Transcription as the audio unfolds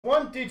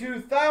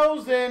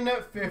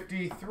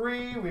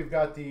22,053. We've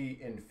got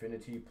the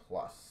Infinity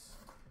Plus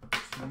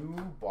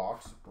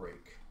 2-box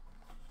break.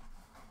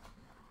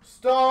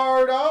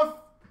 Start off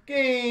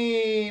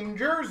game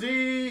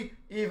jersey,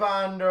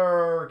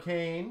 Evander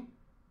Kane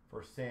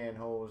for San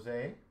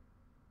Jose.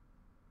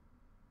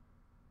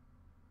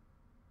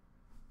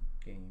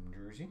 Game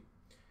jersey.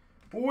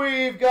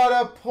 We've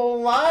got a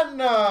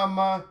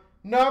platinum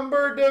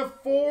number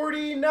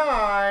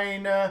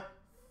 /49,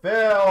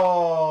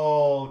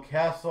 Phil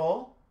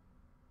Kessel.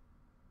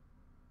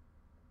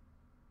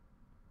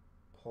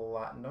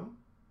 Platinum,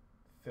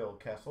 Phil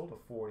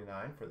Kessel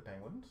 /49 for the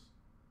Penguins.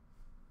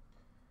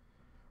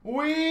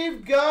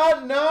 We've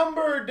got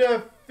number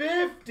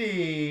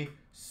 /50,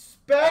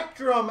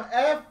 Spectrum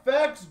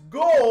FX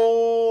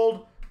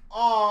Gold,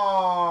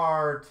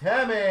 Artemi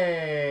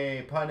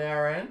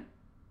Panarin.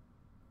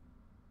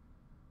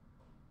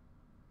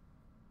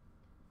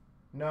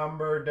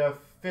 Number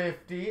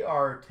 /50,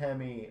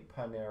 Artemi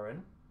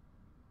Panarin.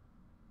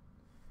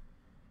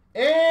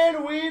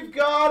 And we've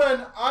got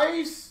an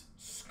Ice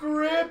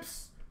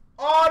Scripts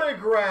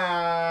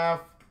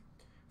autograph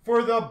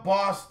for the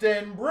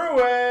Boston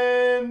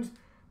Bruins,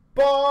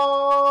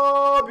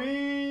 Bobby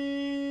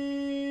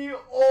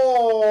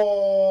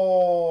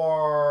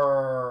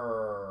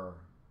Orr.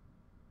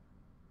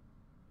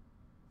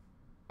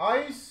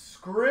 Ice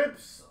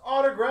Scripts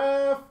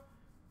autograph,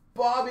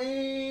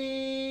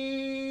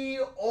 Bobby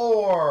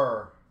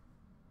Orr.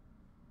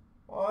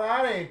 Well,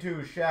 that ain't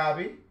too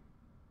shabby.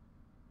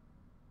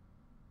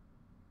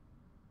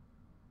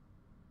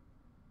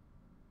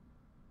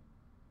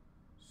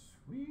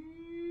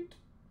 Sweet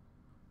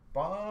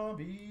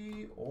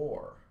Bobby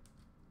Orr.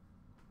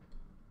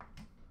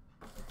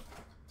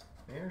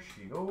 There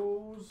she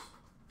goes.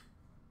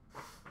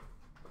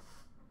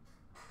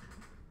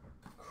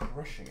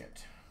 Crushing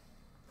it.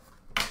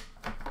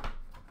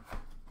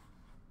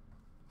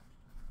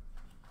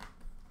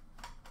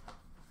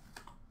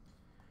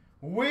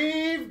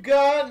 We've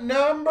got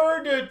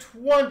number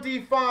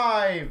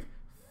 /25,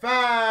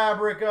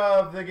 Fabric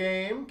of the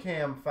Game,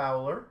 Cam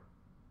Fowler,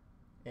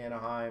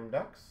 Anaheim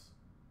Ducks.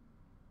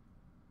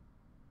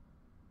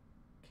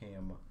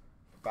 Cam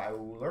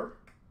Fowler.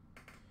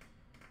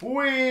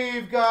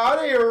 We've got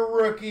a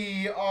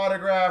rookie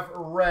autograph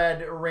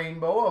red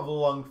rainbow of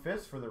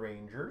Lundqvist for the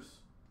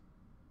Rangers.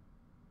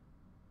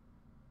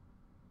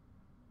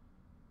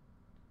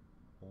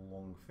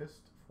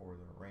 Lundqvist for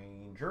the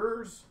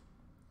Rangers.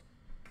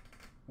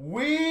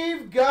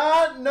 We've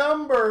got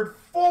numbered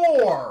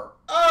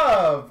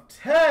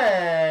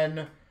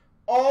 4/10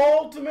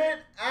 Ultimate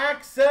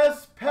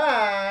Access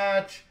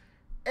Patch,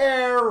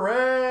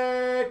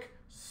 Eric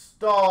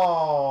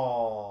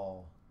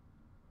Staal.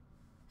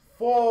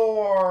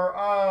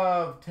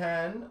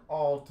 4/10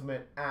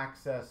 Ultimate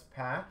Access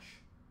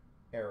Patch,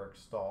 Eric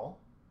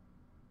Staal.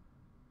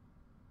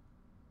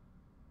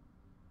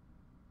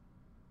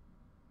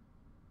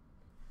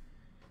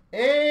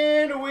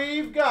 And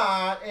we've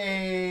got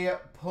a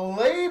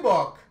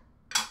Playbook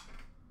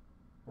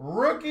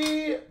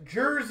rookie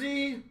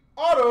jersey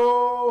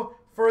auto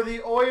for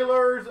the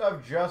Oilers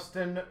of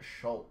Justin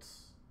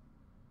Schultz.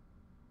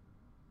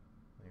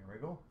 There we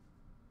go.